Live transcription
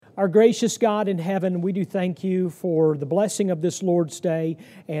Our gracious God in heaven, we do thank you for the blessing of this Lord's Day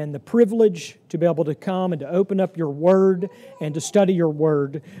and the privilege to be able to come and to open up your Word and to study your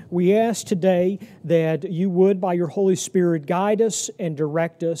Word. We ask today that you would, by your Holy Spirit, guide us and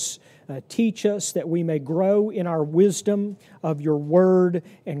direct us, teach us that we may grow in our wisdom of your Word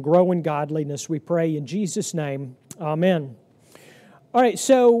and grow in godliness. We pray in Jesus' name. Amen. All right,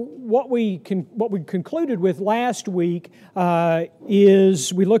 so what we concluded with last week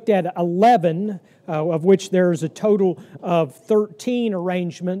is we looked at 11, of which there's a total of 13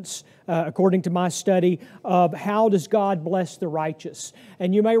 arrangements, according to my study, of how does God bless the righteous.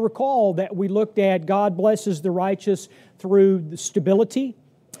 And you may recall that we looked at God blesses the righteous through the stability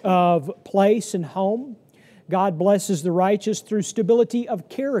of place and home. God blesses the righteous through stability of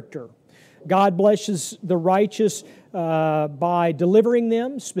character. God blesses the righteous by delivering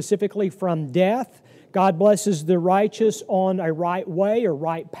them specifically from death. God blesses the righteous on a right way or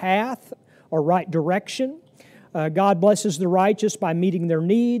right path or right direction. God blesses the righteous by meeting their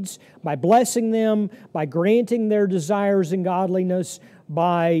needs, by blessing them, by granting their desires in godliness,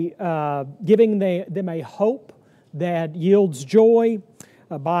 by giving them a hope that yields joy,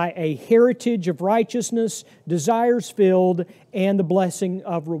 by a heritage of righteousness, desires filled, and the blessing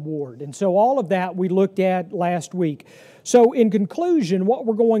of reward. And so all of that we looked at last week. So in conclusion, what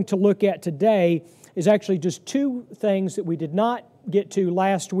we're going to look at today is actually just two things that we did not get to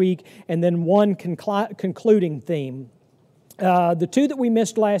last week, and then one concluding theme. The two that we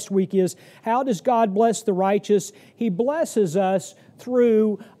missed last week is, how does God bless the righteous? He blesses us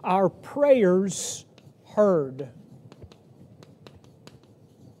through our prayers heard.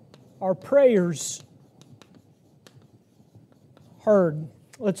 Our prayers heard.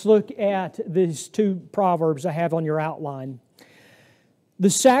 Let's look at these two proverbs I have on your outline. The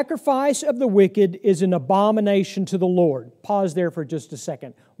sacrifice of the wicked is an abomination to the Lord. Pause there for just a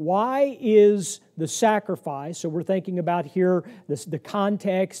second. Why is the sacrifice, so we're thinking about here, the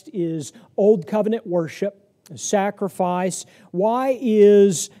context is Old Covenant worship, sacrifice. Why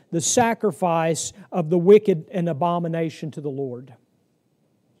is the sacrifice of the wicked an abomination to the Lord?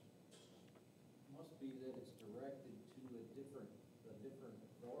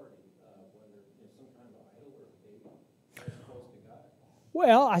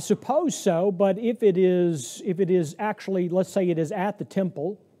 Well, I suppose so, but if it is actually, let's say it is at the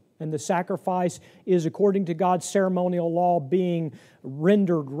temple, and the sacrifice is according to God's ceremonial law being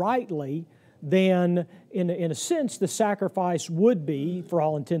rendered rightly, then in a sense the sacrifice would be, for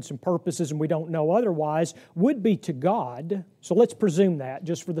all intents and purposes, and we don't know otherwise, would be to God. So let's presume that,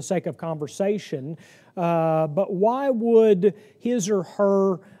 just for the sake of conversation. But why would his or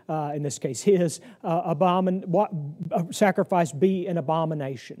her, in this case his, sacrifice be an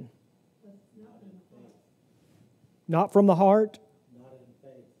abomination? Not from the heart?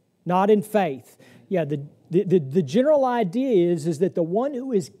 Not in faith. Yeah, the general idea is that the one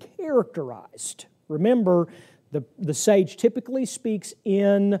who is characterized, remember, the sage typically speaks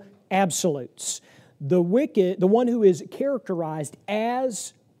in absolutes. The one who is characterized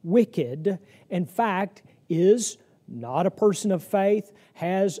as wicked, in fact, is not a person of faith,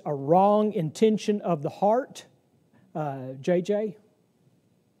 has a wrong intention of the heart. JJ?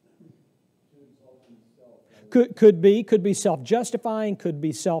 Could be self-justifying, could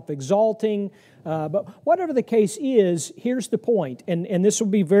be self-exalting. But whatever the case is, here's the point, and this will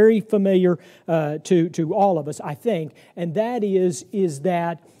be very familiar to all of us, I think, and that is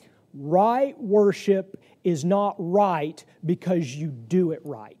that right worship is not right because you do it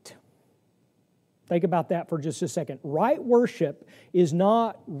right. Think about that for just a second. Right worship is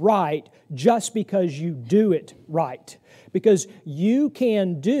not right just because you do it right. Because you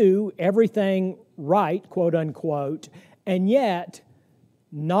can do everything right, quote unquote, and yet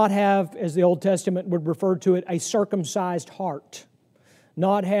not have, as the Old Testament would refer to it, a circumcised heart.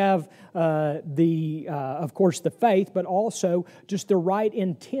 Not have of course, the faith, but also just the right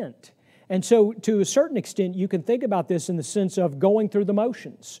intent. And so, to a certain extent, you can think about this in the sense of going through the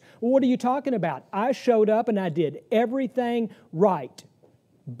motions. Well, what are you talking about? I showed up and I did everything right,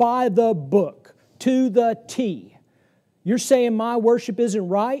 by the book, to the T. You're saying my worship isn't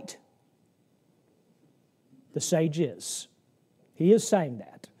right? The sage is. He is saying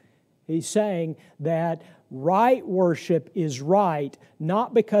that. He's saying that right worship is right,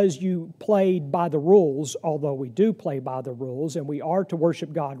 not because you played by the rules, although we do play by the rules, and we are to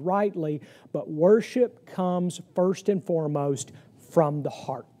worship God rightly, but worship comes first and foremost from the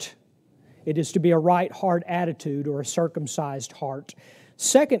heart. It is to be a right heart attitude or a circumcised heart.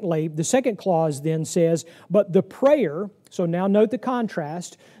 Secondly, the second clause then says, but the prayer, so now note the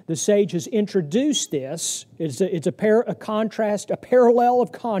contrast. The sage has introduced this. It's a contrast, a parallel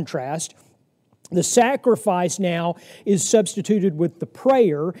of contrast. The sacrifice now is substituted with the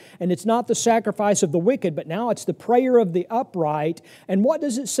prayer, and it's not the sacrifice of the wicked, but now it's the prayer of the upright. And what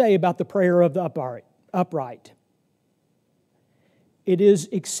does it say about the prayer of the upright? It is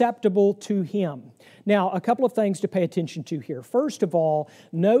acceptable to Him. Now, a couple of things to pay attention to here. First of all,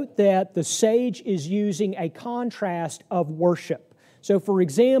 note that the sage is using a contrast of worship. So, for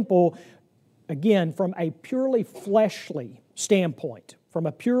example, again, from a purely fleshly standpoint, from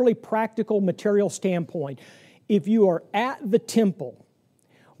a purely practical material standpoint, if you are at the temple,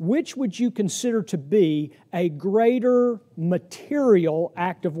 which would you consider to be a greater material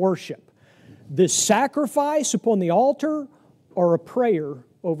act of worship? The sacrifice upon the altar or a prayer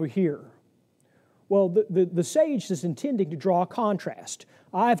over here? Well, the sage is intending to draw a contrast.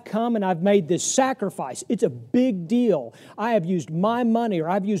 I've come and I've made this sacrifice. It's a big deal. I have used my money, or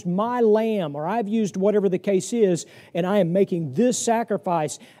I've used my lamb, or I've used whatever the case is, and I am making this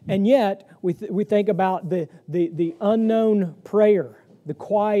sacrifice. And yet, we think about the unknown prayer, the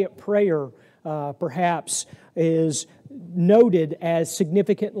quiet prayer, perhaps, is noted as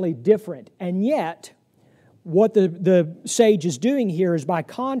significantly different. And yet, what the sage is doing here is, by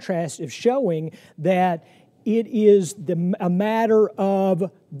contrast, of showing that it is a matter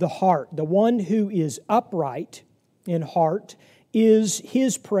of the heart. The one who is upright in heart,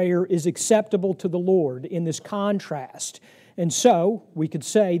 his prayer is acceptable to the Lord in this contrast. And so, we could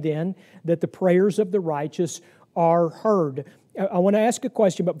say then that the prayers of the righteous are heard. I want to ask a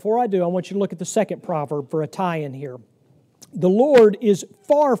question, but before I do, I want you to look at the second proverb for a tie-in here. The Lord is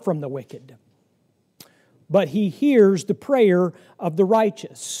far from the wicked, but He hears the prayer of the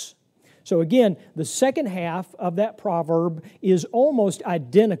righteous. So again, the second half of that proverb is almost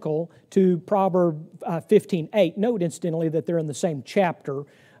identical to Proverb 15:8. Note, incidentally, that they're in the same chapter,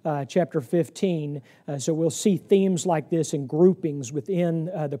 chapter 15. So we'll see themes like this in groupings within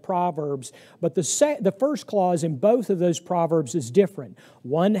the Proverbs. But the first clause in both of those Proverbs is different.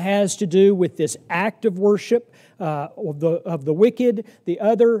 One has to do with this act of worship of the wicked. The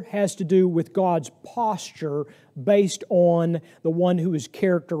other has to do with God's posture based on the one who is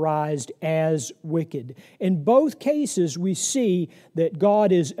characterized as wicked. In both cases, we see that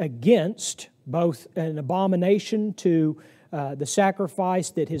God is against both an abomination to the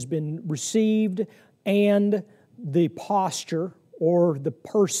sacrifice that has been received and the posture, or the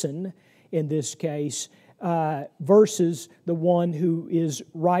person in this case, versus the one who is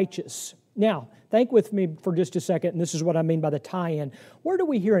righteous. Now, think with me for just a second, and this is what I mean by the tie-in. Where do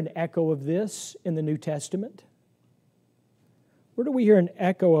we hear an echo of this in the New Testament? Where do we hear an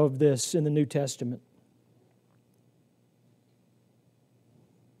echo of this in the New Testament?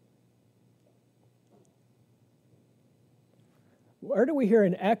 Where do we hear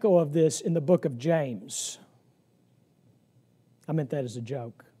an echo of this in the book of James? I meant that as a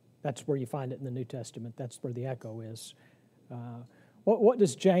joke. That's where you find it in the New Testament. That's where the echo is. What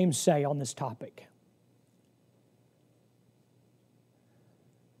does James say on this topic?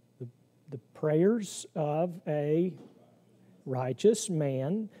 The prayers of a righteous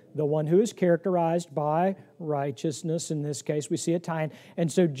man, the one who is characterized by righteousness. In this case, we see a tie-in.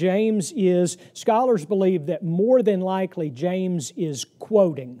 And so James scholars believe that more than likely James is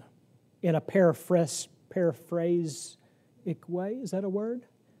quoting in a paraphrasic way. Is that a word?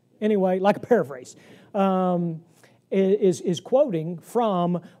 Anyway, like a paraphrase. Is quoting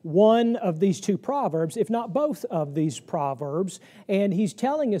from one of these two proverbs, if not both of these proverbs, and he's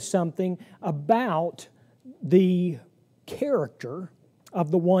telling us something about the character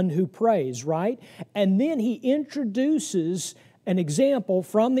of the one who prays, right? And then he introduces an example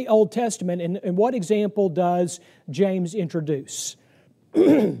from the Old Testament. And what example does James introduce?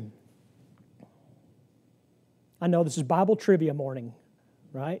 I know this is Bible trivia morning,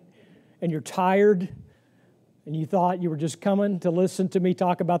 right? And you're tired, and you thought you were just coming to listen to me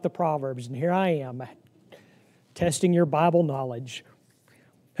talk about the Proverbs. And here I am, testing your Bible knowledge.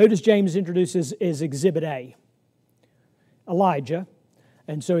 Who does James introduce as Exhibit A? Elijah.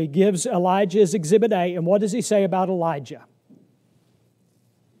 And so he gives Elijah as Exhibit A. And what does he say about Elijah?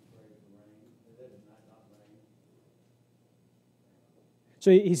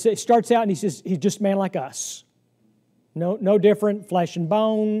 So he starts out and he says, he's just a man like us. No different, flesh and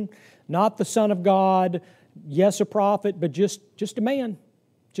bone, not the Son of God, yes, a prophet, but just a man.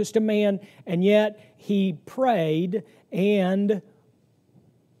 Just a man. And yet he prayed and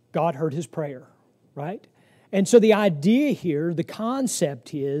God heard his prayer, right? And so the idea here, the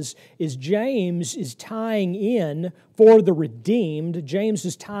concept is James is tying in for the redeemed. James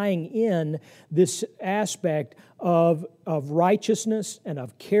is tying in this aspect of righteousness and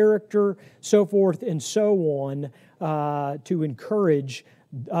of character, so forth and so on, to encourage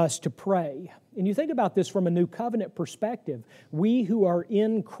us to pray. And you think about this from a new covenant perspective. We who are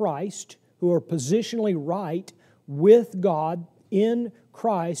in Christ, who are positionally right with God in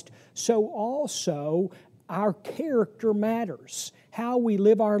Christ, so also our character matters. How we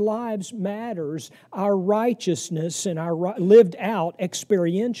live our lives matters. Our righteousness and our lived out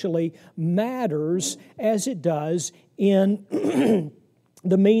experientially matters as it does in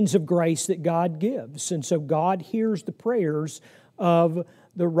the means of grace that God gives. And so God hears the prayers of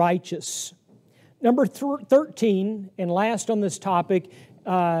the righteous. Number 13, and last on this topic,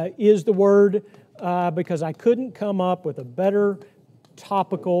 is the word, because I couldn't come up with a better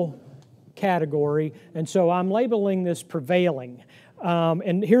topical category, and so I'm labeling this prevailing.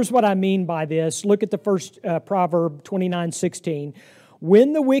 And here's what I mean by this. Look at the first proverb 29:16.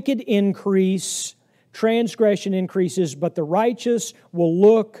 When the wicked increase, transgression increases, but the righteous will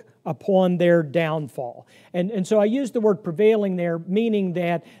look upon their downfall. And so I use the word prevailing there, meaning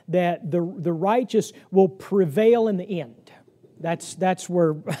that the righteous will prevail in the end. That's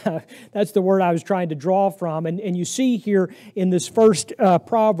where that's the word I was trying to draw from. And you see here in this first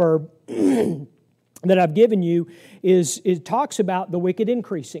proverb that I've given you it talks about the wicked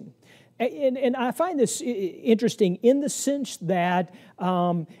increasing. And I find this interesting in the sense that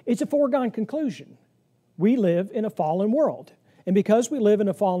it's a foregone conclusion. We live in a fallen world. And because we live in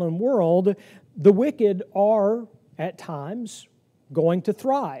a fallen world, the wicked are, at times, going to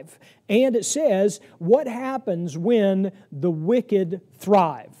thrive. And it says, what happens when the wicked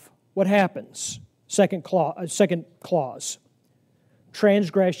thrive? What happens? Second clause.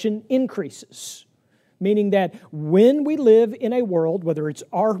 Transgression increases. Meaning that when we live in a world, whether it's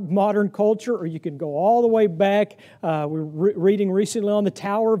our modern culture or you can go all the way back, we're reading recently on the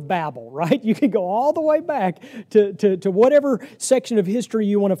Tower of Babel, right? You can go all the way back to whatever section of history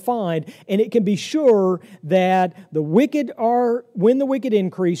you want to find, and it can be sure that when the wicked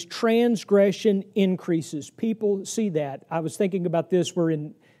increase, transgression increases. People see that. I was thinking about this. We're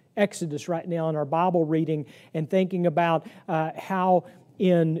in Exodus right now in our Bible reading and thinking about how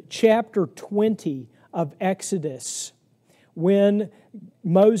in chapter 20 of Exodus, when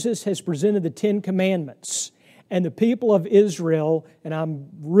Moses has presented the Ten Commandments, and the people of Israel, and I'm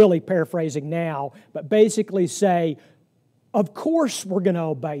really paraphrasing now, but basically say, of course we're going to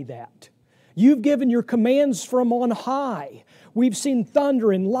obey that. You've given your commands from on high. We've seen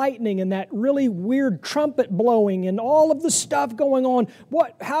thunder and lightning and that really weird trumpet blowing and all of the stuff going on.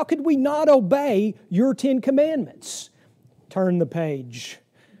 How could we not obey your Ten Commandments? Turn the page.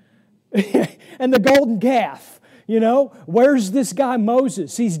 And the golden calf, where's this guy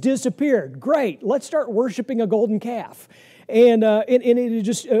Moses? He's disappeared. Great, let's start worshiping a golden calf. And it is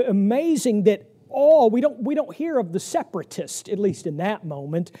just amazing that we don't hear of the separatists, at least in that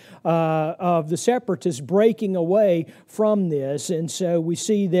moment, of the separatists breaking away from this. And so we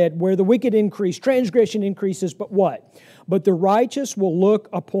see that where the wicked increase, transgression increases, but what? But the righteous will look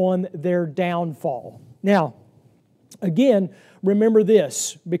upon their downfall. Now, again, remember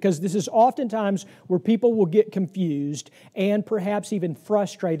this, because this is oftentimes where people will get confused and perhaps even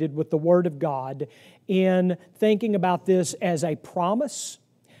frustrated with the Word of God in thinking about this as a promise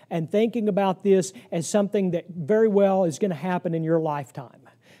and thinking about this as something that very well is going to happen in your lifetime.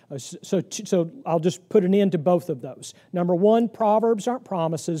 So I'll just put an end to both of those. Number one, Proverbs aren't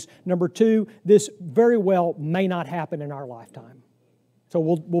promises. Number two, this very well may not happen in our lifetime. So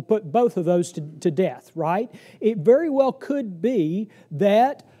we'll put both of those to death, right? It very well could be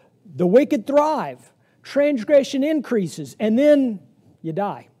that the wicked thrive, transgression increases, and then you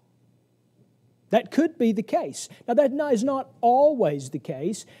die. That could be the case. Now that is not always the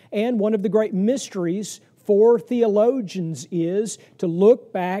case, and one of the great mysteries for theologians is to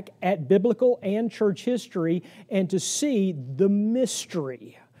look back at biblical and church history and to see the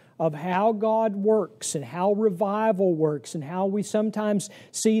mystery of how God works and how revival works and how we sometimes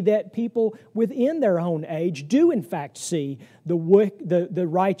see that people within their own age do in fact see the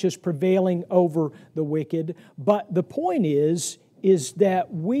righteous prevailing over the wicked. But the point is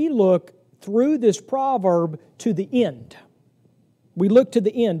that we look through this proverb to the end. We look to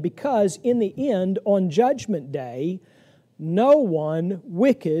the end because in the end, on Judgment Day, no one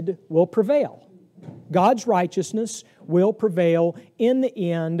wicked will prevail. God's righteousness will prevail in the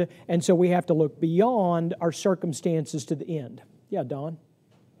end, and so we have to look beyond our circumstances to the end. Yeah, Don?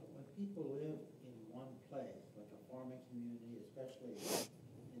 When people live in one place, like a farming community, especially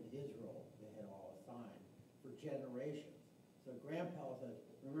in Israel, they had all a sign. For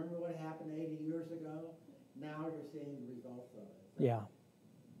we're seeing the results of it. Yeah.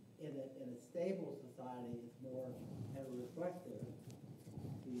 In a stable society, it's more ever reflective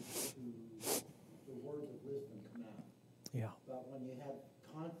to the words of wisdom come out. Yeah. But when you have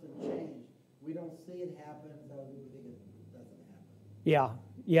constant change, we don't see it happen, so we think it doesn't happen. Yeah.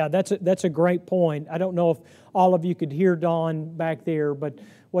 Yeah, that's a great point. I don't know if all of you could hear Don back there, but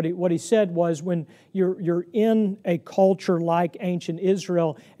what he said was when you're in a culture like ancient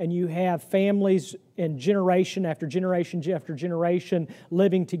Israel and you have families and generation after generation after generation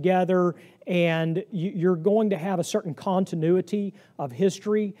living together, and you're going to have a certain continuity of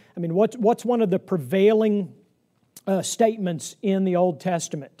history. I mean, what's one of the prevailing statements in the Old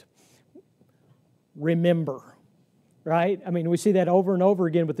Testament? Remember. Right? I mean, we see that over and over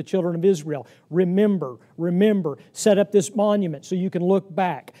again with the children of Israel. Remember, set up this monument so you can look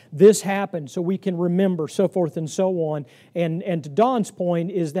back. This happened so we can remember, so forth and so on. And to Don's point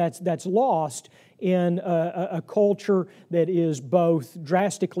is that's lost in a culture that is both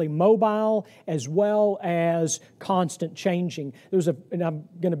drastically mobile as well as constant changing. And I'm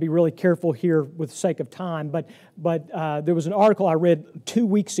going to be really careful here with the sake of time, but there was an article I read 2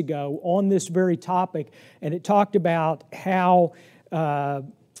 weeks ago on this very topic, and it talked about how our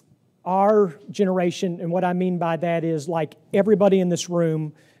generation, and what I mean by that is like everybody in this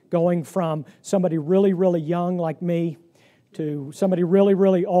room, going from somebody really, really young like me to somebody really,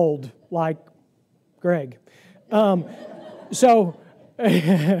 really old like Greg. So,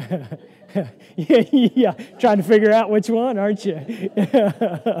 yeah, trying to figure out which one, aren't you?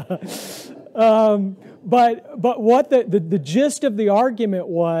 But what the gist of the argument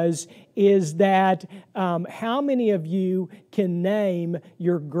is that how many of you can name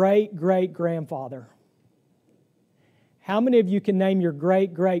your great-great-grandfather? How many of you can name your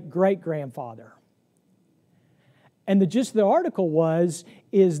great-great-great-grandfather? And the gist of the article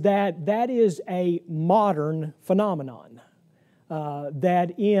is that is a modern phenomenon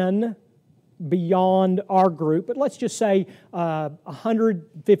that in beyond our group, but let's just say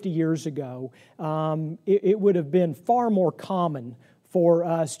 150 years ago, it would have been far more common for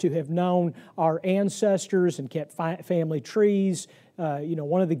us to have known our ancestors and kept family trees.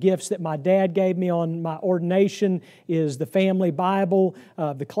 One of the gifts that my dad gave me on my ordination is the family Bible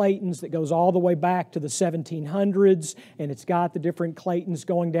of the Claytons that goes all the way back to the 1700s, and it's got the different Claytons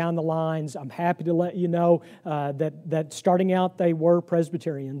going down the lines. I'm happy to let you know that starting out they were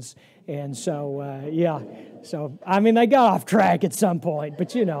Presbyterians, and so so I mean they got off track at some point,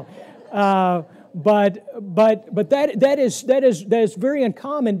 but But that is very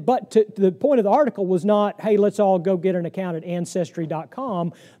uncommon. But to the point of the article was not, hey, let's all go get an account at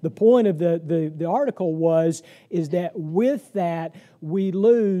Ancestry.com. The point of the article is that with that we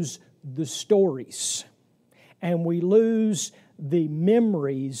lose the stories, and we lose the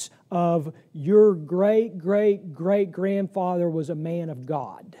memories of your great-great-great-grandfather was a man of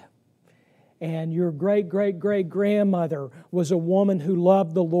God. And your great-great-great-grandmother was a woman who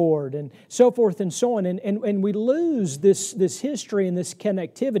loved the Lord, and so forth and so on. And we lose this history and this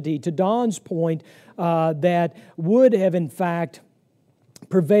connectivity, to Don's point, that would have in fact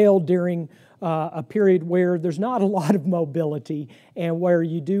prevailed during a period where there's not a lot of mobility and where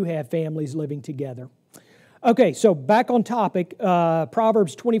you do have families living together. Okay, so back on topic,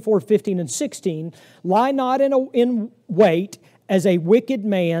 Proverbs 24:15 and 16. Lie not in wait as a wicked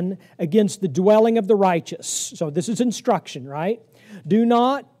man against the dwelling of the righteous. So this is instruction, right? Do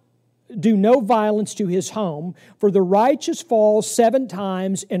no violence to his home, for the righteous falls 7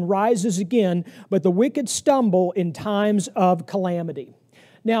 times and rises again, but the wicked stumble in times of calamity.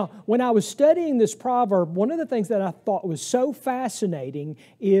 Now, when I was studying this proverb, one of the things that I thought was so fascinating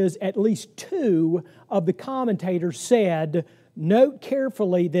is at least 2 of the commentators said, note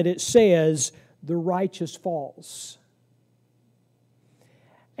carefully that it says, the righteous falls.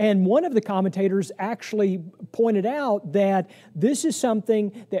 And one of the commentators actually pointed out that this is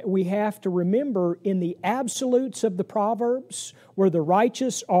something that we have to remember in the absolutes of the Proverbs, where the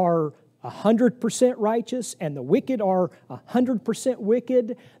righteous are 100% righteous and the wicked are 100%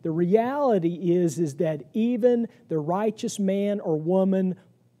 wicked. The reality is that even the righteous man or woman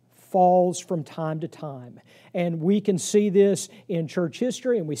falls from time to time. And we can see this in church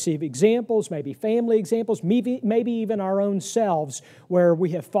history, and we see examples, maybe family examples, maybe even our own selves, where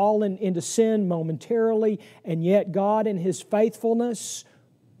we have fallen into sin momentarily, and yet God in His faithfulness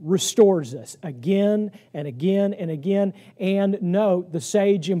restores us again and again and again. And note, the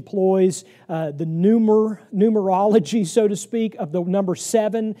sage employs the numerology, so to speak, of the number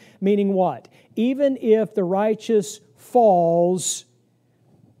 7, meaning what? Even if the righteous falls,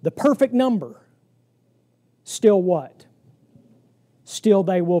 the perfect number, still what? still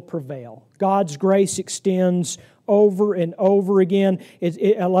they will prevail. God's grace extends over and over again.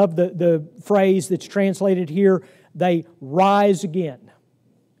 I love the phrase that's translated here, they rise again.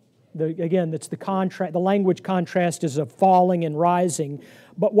 Again, that's the contrast. The language contrast is of falling and rising.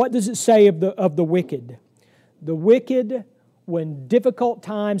 But what does it say of the wicked? The wicked, when difficult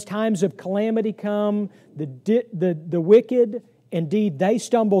times of calamity come, the wicked, indeed, they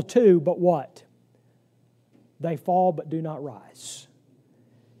stumble too, but what? They fall but do not rise.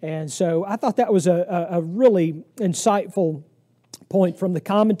 And so I thought that was a really insightful point from the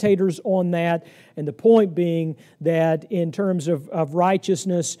commentators on that, and the point being that in terms of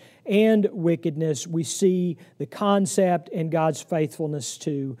righteousness and wickedness, we see the concept and God's faithfulness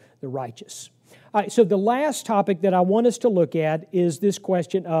to the righteous. All right, so the last topic that I want us to look at is this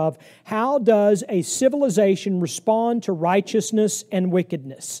question of how does a civilization respond to righteousness and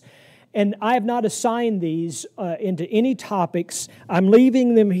wickedness? And I have not assigned these into any topics. I'm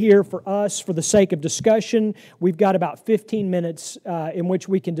leaving them here for us for the sake of discussion. We've got about 15 minutes in which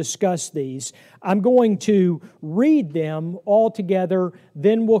we can discuss these. I'm going to read them all together,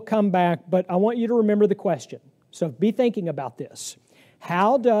 then we'll come back, but I want you to remember the question. So be thinking about this.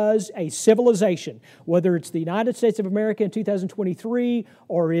 How does a civilization, whether it's the United States of America in 2023,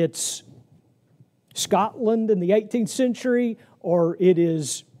 or it's Scotland in the 18th century, or it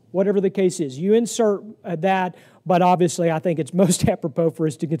is whatever the case is, you insert that, but obviously I think it's most apropos for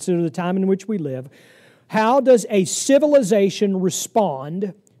us to consider the time in which we live. How does a civilization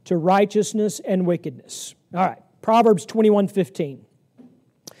respond to righteousness and wickedness? All right, Proverbs 21:15.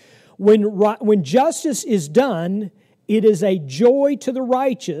 When justice is done, it is a joy to the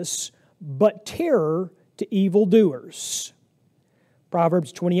righteous, but terror to evildoers.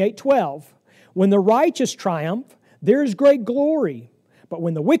 Proverbs 28:12. When the righteous triumph, there is great glory, but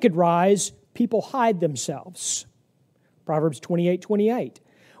when the wicked rise, people hide themselves. Proverbs 28:28.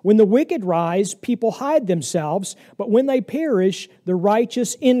 When the wicked rise, people hide themselves, but when they perish, the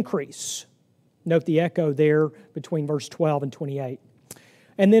righteous increase. Note the echo there between verse 12 and 28.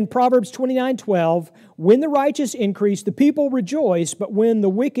 And then Proverbs 29:12, when the righteous increase, the people rejoice, but when the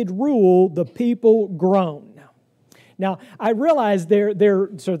wicked rule, the people groan. Now, I realize so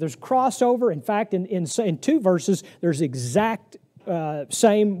there's crossover. In fact, in two verses, there's exact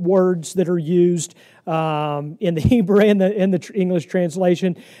same words that are used in the Hebrew and the English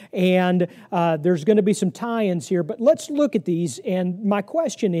translation, and there's going to be some tie-ins here. But let's look at these, and my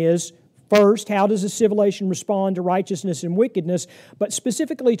question is, first, how does a civilization respond to righteousness and wickedness? But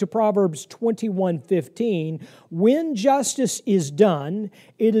specifically to Proverbs 21:15, when justice is done,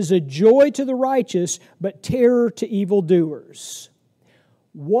 it is a joy to the righteous, but terror to evildoers.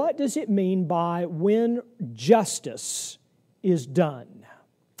 What does it mean by when justice is done?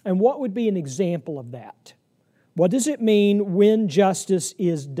 And what would be an example of that? What does it mean when justice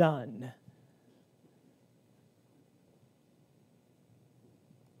is done?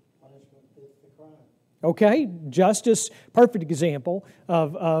 Punishment fits the crime. Okay, justice, perfect example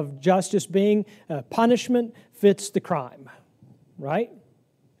of justice being punishment fits the crime, right?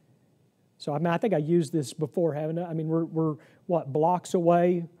 So I think I used this before, haven't I? I mean, we're what, blocks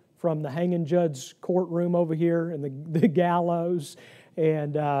away from the hanging judge's courtroom over here and the gallows,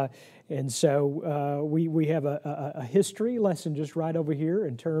 and so we have a history lesson just right over here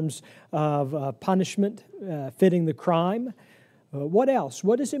in terms of punishment fitting the crime. What else?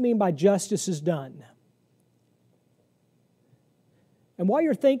 What does it mean by justice is done? And while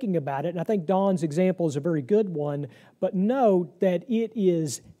you're thinking about it, and I think Don's example is a very good one, but note that it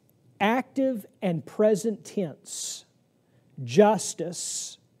is active and present tense.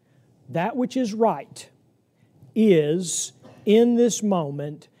 Justice, that which is right, is, in this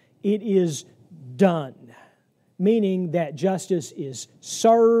moment, it is done. Meaning that justice is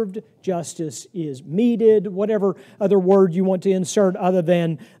served, justice is meted, whatever other word you want to insert other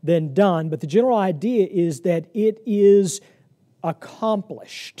than done. But the general idea is that it is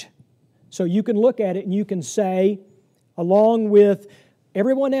accomplished. So you can look at it and you can say, along with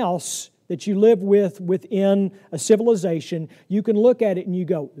everyone else that you live with within a civilization, you can look at it and you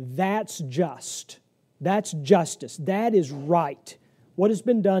go, that's just. That's justice. That is right. What has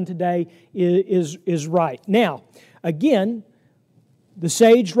been done today is right. Now, again, the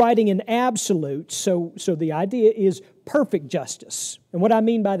sage writing in absolute, so the idea is perfect justice. And what I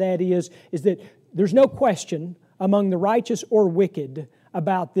mean by that is that there's no question among the righteous or wicked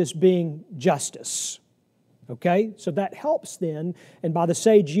about this being justice. Okay, so that helps then, and by the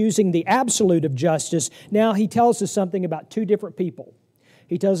sage using the absolute of justice, now he tells us something about two different people.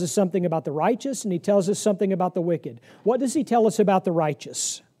 He tells us something about the righteous, and he tells us something about the wicked. What does he tell us about the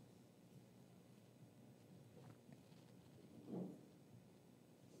righteous?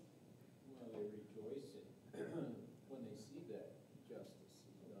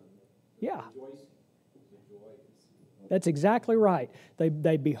 Yeah. That's exactly right.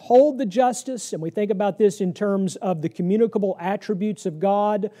 They behold the justice, and we think about this in terms of the communicable attributes of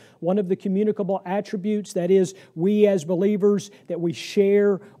God. One of the communicable attributes, that is, we as believers, that we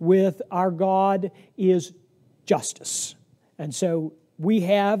share with our God, is justice. And so we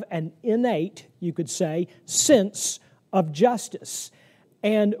have an innate, you could say, sense of justice.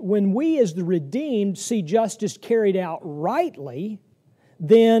 And when we as the redeemed see justice carried out rightly,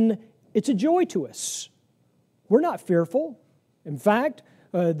 then it's a joy to us. We're not fearful. In fact,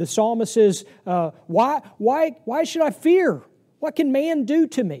 the psalmist says, why should I fear? What can man do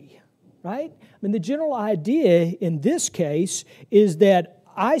to me? Right? I mean, the general idea in this case is that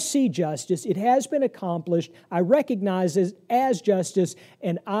I see justice, it has been accomplished, I recognize it as justice,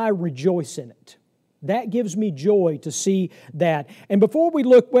 and I rejoice in it. That gives me joy to see that. And before we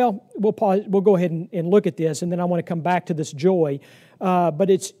look, well, we'll pause, we'll go ahead and look at this, and then I want to come back to this joy. But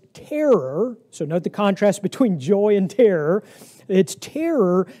it's terror, so note the contrast between joy and terror. It's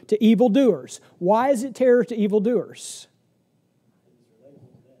terror to evildoers. Why is it terror to evildoers?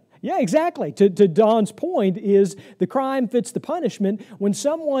 Yeah, exactly. To Don's point is the crime fits the punishment. When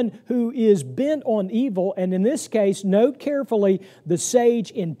someone who is bent on evil, and in this case, note carefully, the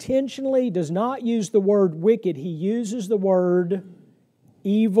sage intentionally does not use the word wicked. He uses the word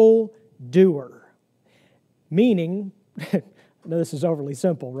evil doer. Meaning, I know this is overly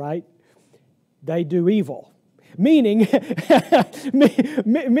simple, right? They do evil. Meaning that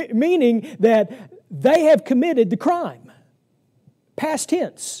they have committed the crime. Past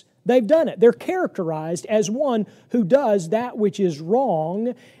tense. They've done it. They're characterized as one who does that which is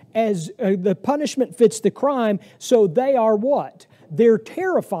wrong, as the punishment fits the crime, so they are what? They're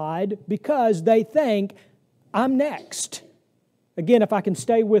terrified because they think, I'm next. Again, if I can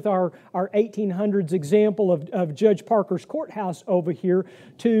stay with our 1800s example of Judge Parker's courthouse over here,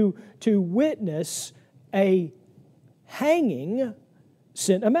 to witness a hanging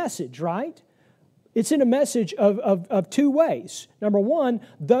sent a message, right? It's in a message of two ways. Number one,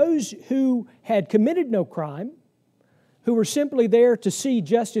 those who had committed no crime, who were simply there to see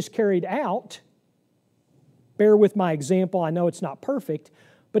justice carried out. Bear with my example, I know it's not perfect,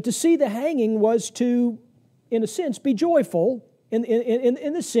 but to see the hanging was to, in a sense, be joyful in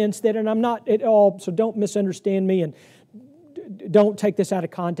the sense that, and I'm not at all, so don't misunderstand me and don't take this out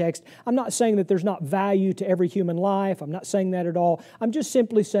of context. I'm not saying that there's not value to every human life. I'm not saying that at all. I'm just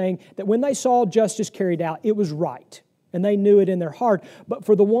simply saying that when they saw justice carried out, it was right. And they knew it in their heart. But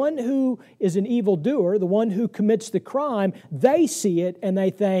for the one who is an evildoer, the one who commits the crime, they see it and they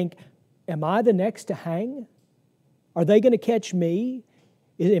think, am I the next to hang? Are they going to catch me?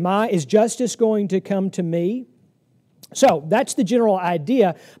 Is justice going to come to me? So that's the general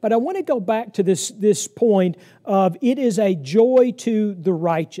idea, but I want to go back to this point of it is a joy to the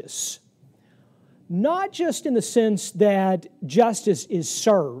righteous. Not just in the sense that justice is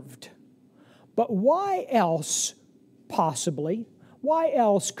served, but why else, possibly, why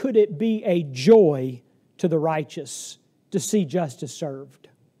else could it be a joy to the righteous to see justice served?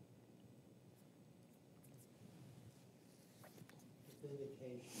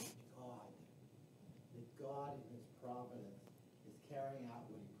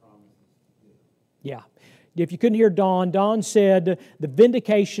 Yeah. If you couldn't hear Don said the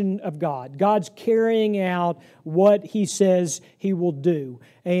vindication of God. God's carrying out what He says He will do.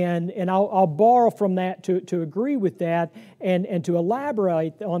 And I'll borrow from that to agree with that and to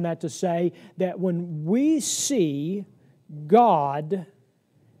elaborate on that to say that when we see God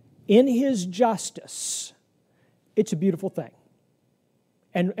in His justice, it's a beautiful thing.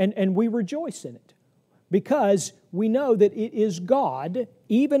 And we rejoice in it. Because we know that it is God,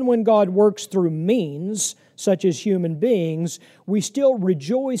 even when God works through means, such as human beings, we still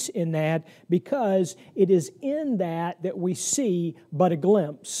rejoice in that because it is in that we see but a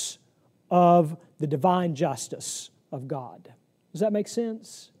glimpse of the divine justice of God. Does that make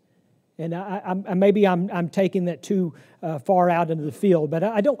sense? And maybe I'm taking that too far out into the field, but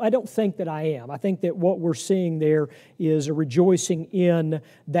I don't think that I am. I think that what we're seeing there is a rejoicing in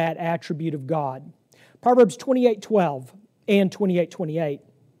that attribute of God. Proverbs 28:12 and 28:28.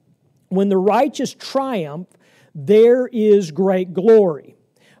 When the righteous triumph, there is great glory.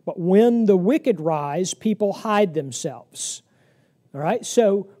 But when the wicked rise, people hide themselves. All right,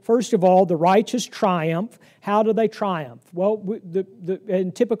 so first of all, the righteous triumph. How do they triumph? Well,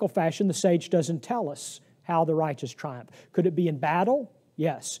 in typical fashion, the sage doesn't tell us how the righteous triumph. Could it be in battle?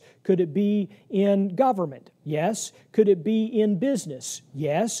 Yes. Could it be in government? Yes. Could it be in business?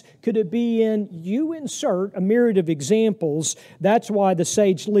 Yes. Could it be in, you insert a myriad of examples. That's why the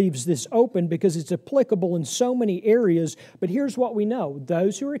sage leaves this open, because it's applicable in so many areas. But here's what we know.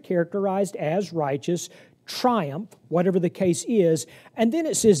 Those who are characterized as righteous triumph, whatever the case is. And then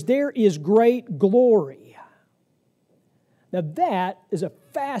it says, there is great glory. Now that is a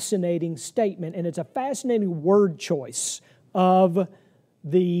fascinating statement, and it's a fascinating word choice of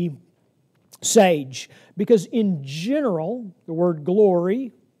the sage. Because in general, the word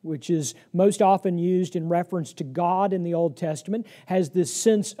glory, which is most often used in reference to God in the Old Testament, has this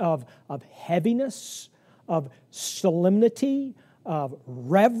sense of heaviness, of solemnity, of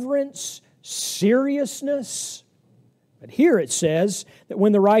reverence, seriousness. But here it says that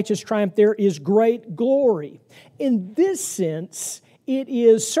when the righteous triumph, there is great glory. In this sense, it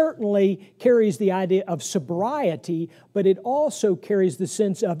is certainly carries the idea of sobriety, but it also carries the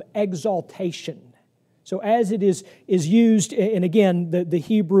sense of exaltation. So as it is used, and again, the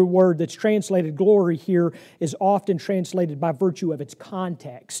Hebrew word that's translated glory here is often translated by virtue of its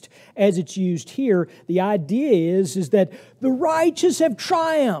context. As it's used here, the idea is that the righteous have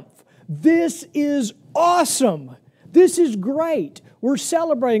triumphed. This is awesome. This is great. We're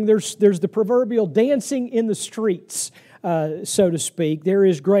celebrating. There's the proverbial dancing in the streets, so to speak. There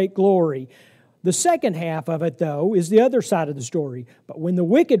is great glory. The second half of it, though, is the other side of the story. But when the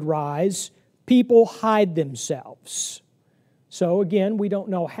wicked rise, people hide themselves. So again, we don't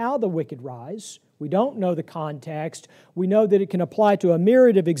know how the wicked rise. We don't know the context. We know that it can apply to a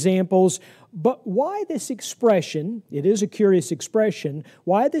myriad of examples. But why this expression? It is a curious expression.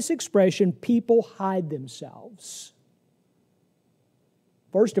 Why this expression, people hide themselves?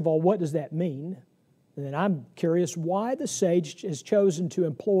 First of all, what does that mean? And then I'm curious why the sage has chosen to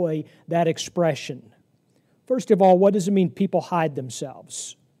employ that expression. First of all, what does it mean people hide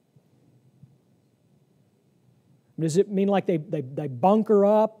themselves? Does it mean like they bunker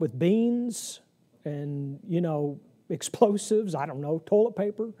up with beans and, explosives? I don't know, toilet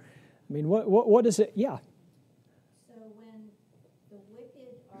paper? I mean, what is it? Yeah. So when the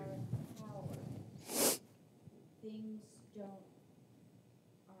wicked are in power, things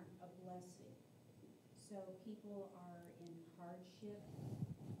aren't a blessing. So people are in hardship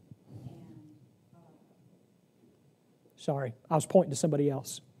and... Sorry, I was pointing to somebody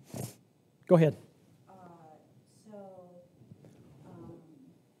else. Go ahead.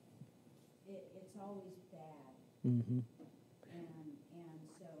 It's always bad. Mm-hmm. And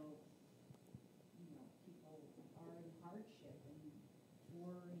so, people are in hardship and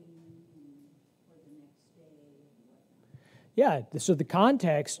worrying for the next day and whatnot. Yeah, so the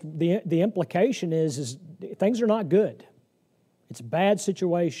context, the implication is things are not good. It's a bad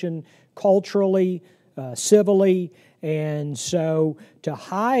situation culturally, civilly, and so to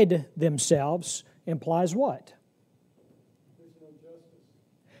hide themselves implies what?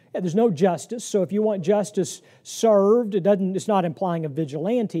 Yeah, there's no justice. So if you want justice served, it's not implying a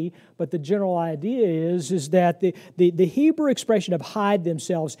vigilante, but the general idea is that the Hebrew expression of hide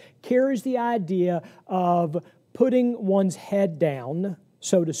themselves carries the idea of putting one's head down,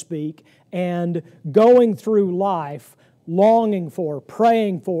 so to speak, and going through life longing for,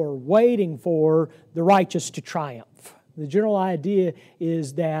 praying for, waiting for the righteous to triumph. The general idea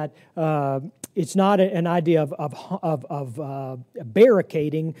is that it's not an idea of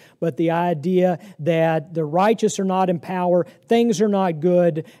barricading, but the idea that the righteous are not in power, things are not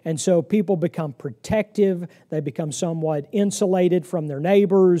good, and so people become protective, they become somewhat insulated from their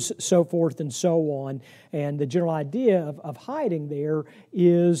neighbors, so forth and so on. And the general idea of hiding there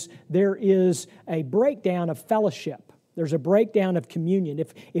is a breakdown of fellowship. There's a breakdown of communion.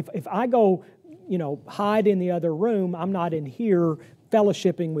 If I go, hide in the other room, I'm not in here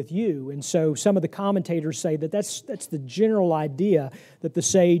fellowshipping with you. And so some of the commentators say that that's the general idea that the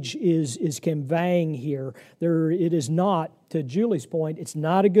sage is conveying here. It is not, to Julie's point, it's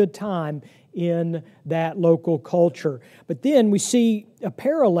not a good time in that local culture. But then we see a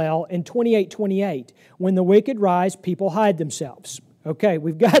parallel in 28:28. When the wicked rise, people hide themselves. Okay,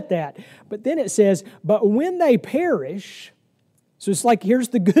 we've got that. But then it says, but when they perish... So it's like, here's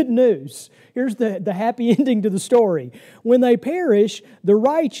the good news. Here's the happy ending to the story. When they perish, the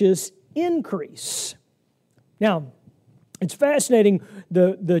righteous increase. Now, It's fascinating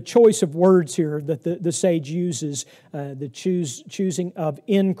the choice of words here that the sage uses, the choosing of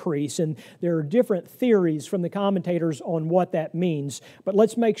increase. And there are different theories from the commentators on what that means. But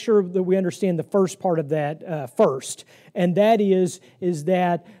let's make sure that we understand the first part of that first. And that is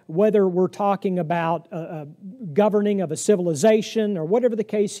that whether we're talking about governing of a civilization or whatever the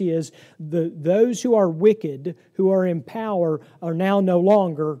case is, those who are wicked, who are in power, are now no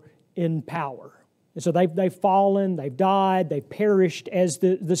longer in power. And so they've fallen, they've died, they've perished, as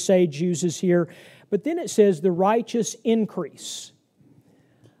the sage uses here. But then it says the righteous increase.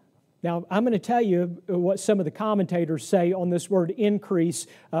 Now, I'm going to tell you what some of the commentators say on this word increase,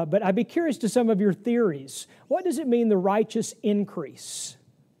 but I'd be curious to some of your theories. What does it mean, the righteous increase?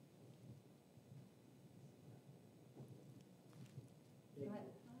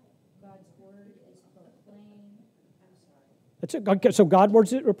 God's word is proclaimed. I'm sorry. That's it. Okay, so God's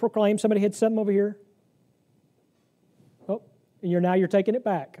words are proclaimed. Somebody had something over here. Oh, and you're taking it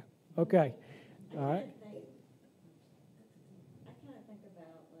back. Okay. All right. I kind of think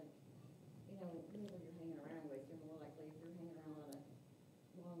about, like, whoever you're hanging around with, you're more likely, if you're hanging around a lot of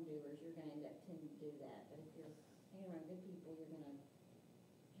wrongdoers, you're going to end up tending to do that. But if you're hanging around good people, you're going to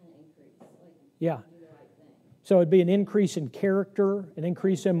kind of increase, like, Yeah. do the right thing. So it'd be an increase in character, an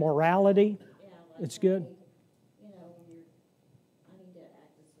increase in morality. Yeah, like, It's good. when you're, I need to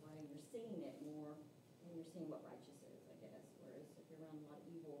act this way, and you're seeing it more when you're seeing what righteous is, I guess. Whereas if you're around a lot of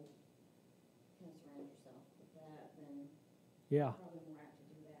evil, kind of surround yourself with that, then Yeah. you're probably more apt to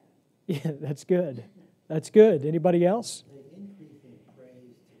do that. Yeah, that's good. That's good. Anybody else? The increase in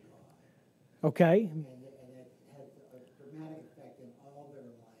praise to God. Okay. And it has a dramatic effect in all their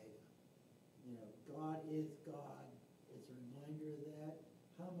life. God is God. It's a reminder of that.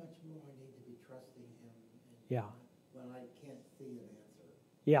 How much more I need to be trusting Him Yeah. when I can't see an answer.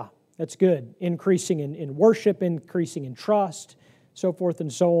 Yeah, that's good. Increasing in worship, increasing in trust, so forth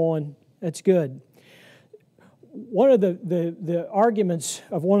and so on. That's good. One of the arguments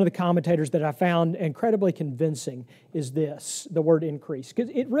of one of the commentators that I found incredibly convincing is this, the word increase.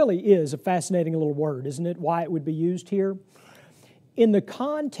 Because it really is a fascinating little word, isn't it? Why it would be used here. In the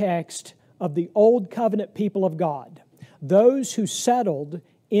context of the Old Covenant people of God, those who settled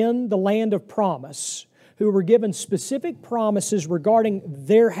in the land of promise, who were given specific promises regarding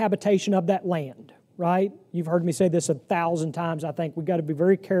their habitation of that land, right? You've heard me say this 1,000 times, I think. We've got to be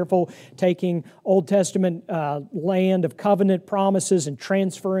very careful taking Old Testament land of covenant promises and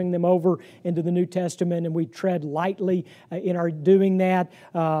transferring them over into the New Testament, and we tread lightly in our doing that.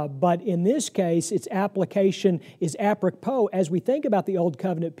 But in this case, its application is apropos as we think about the Old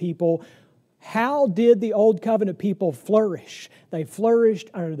Covenant people. How did the Old Covenant people flourish? They flourished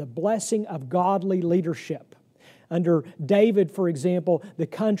under the blessing of godly leadership. Under David, for example, the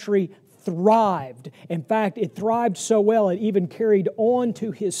country thrived. In fact, it thrived so well it even carried on to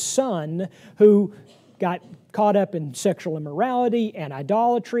his son, who got caught up in sexual immorality and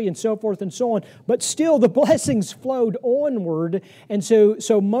idolatry and so forth and so on. But still, the blessings flowed onward. And so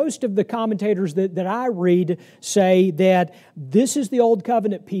most of the commentators that I read say that this is the Old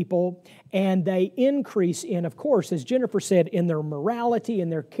Covenant people, and they increase in, of course, as Jennifer said, in their morality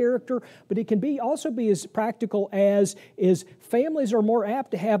and their character. But it can also be as practical as is families are more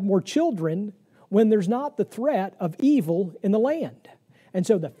apt to have more children when there's not the threat of evil in the land. And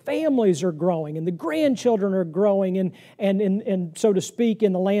so the families are growing, and the grandchildren are growing, and so to speak,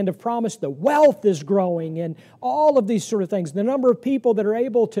 in the land of promise, the wealth is growing, and all of these sort of things. The number of people that are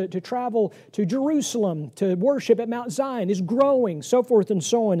able to travel to Jerusalem to worship at Mount Zion is growing, so forth and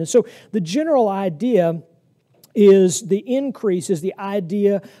so on. And so the general idea is the increase is the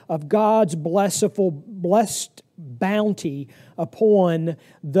idea of God's blessed bounty upon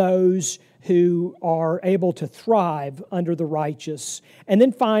those who are able to thrive under the righteous. And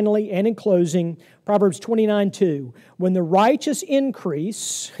then finally, and in closing, Proverbs 29:2, when the righteous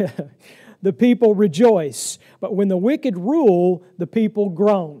increase, the people rejoice, but when the wicked rule, the people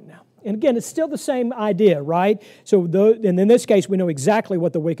groan. And again, it's still the same idea, right? And in this case, we know exactly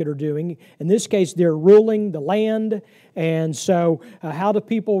what the wicked are doing. In this case, they're ruling the land. And so how do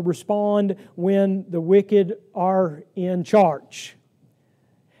people respond when the wicked are in charge?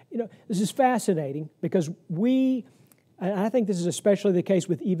 This is fascinating because and I think this is especially the case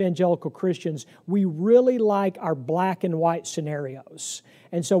with evangelical Christians, we really like our black and white scenarios.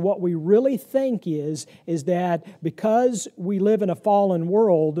 And so what we really think is that because we live in a fallen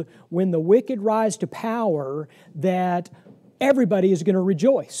world, when the wicked rise to power, that everybody is going to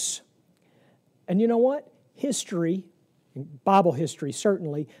rejoice. And you know what? History, Bible history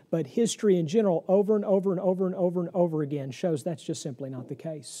certainly, but history in general over and over and over and over and over again shows that's just simply not the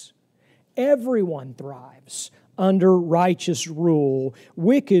case. Everyone thrives under righteous rule.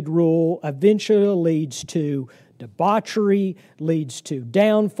 Wicked rule eventually leads to debauchery, leads to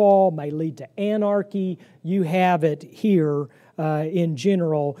downfall, may lead to anarchy. You have it here in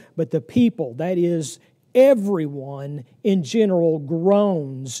general. But the people, that is, everyone in general,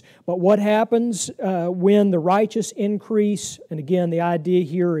 groans. But what happens when the righteous increase? And again, the idea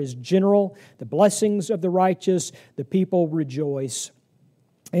here is general. The blessings of the righteous, the people rejoice.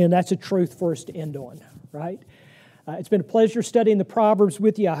 And that's a truth for us to end on, right? It's been a pleasure studying the Proverbs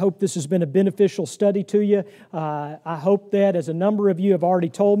with you. I hope this has been a beneficial study to you. I hope that, as a number of you have already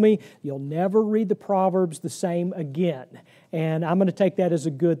told me, you'll never read the Proverbs the same again. And I'm going to take that as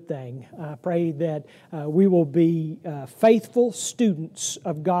a good thing. I pray that we will be faithful students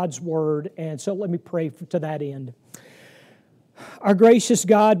of God's Word. And so let me pray to that end. Our gracious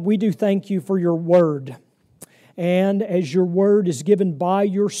God, we do thank you for your Word. And as your Word is given by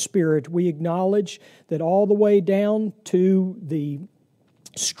your Spirit, we acknowledge that all the way down to the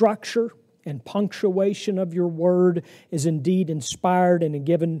structure and punctuation of your Word is indeed inspired and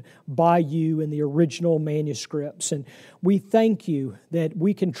given by you in the original manuscripts. And we thank you that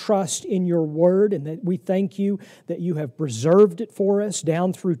we can trust in your Word, and that we thank you that you have preserved it for us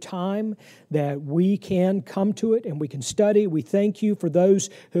down through time, that we can come to it and we can study. We thank you for those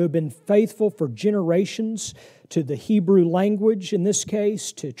who have been faithful for generations to the Hebrew language, in this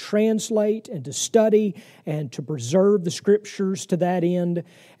case, to translate and to study and to preserve the Scriptures to that end.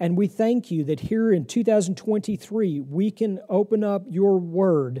 And we thank you that here in 2023, we can open up your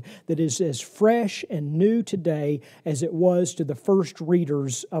Word that is as fresh and new today as it was to the first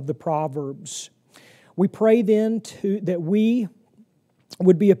readers of the Proverbs. We pray then that we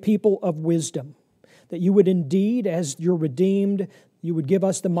would be a people of wisdom, that you would indeed, as you're redeemed, you would give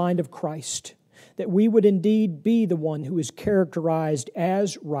us the mind of Christ, that we would indeed be the one who is characterized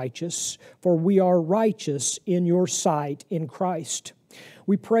as righteous, for we are righteous in your sight in Christ.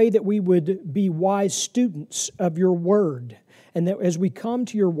 We pray that we would be wise students of your Word, and that as we come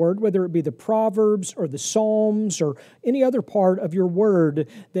to your Word, whether it be the Proverbs or the Psalms or any other part of your Word,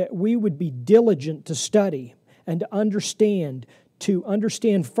 that we would be diligent to study and to understand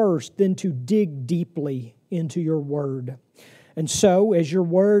first, then to dig deeply into your Word. And so, as your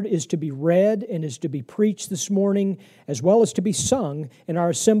Word is to be read and is to be preached this morning, as well as to be sung in our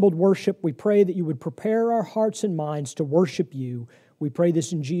assembled worship, we pray that you would prepare our hearts and minds to worship you. We pray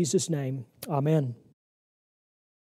this in Jesus' name. Amen.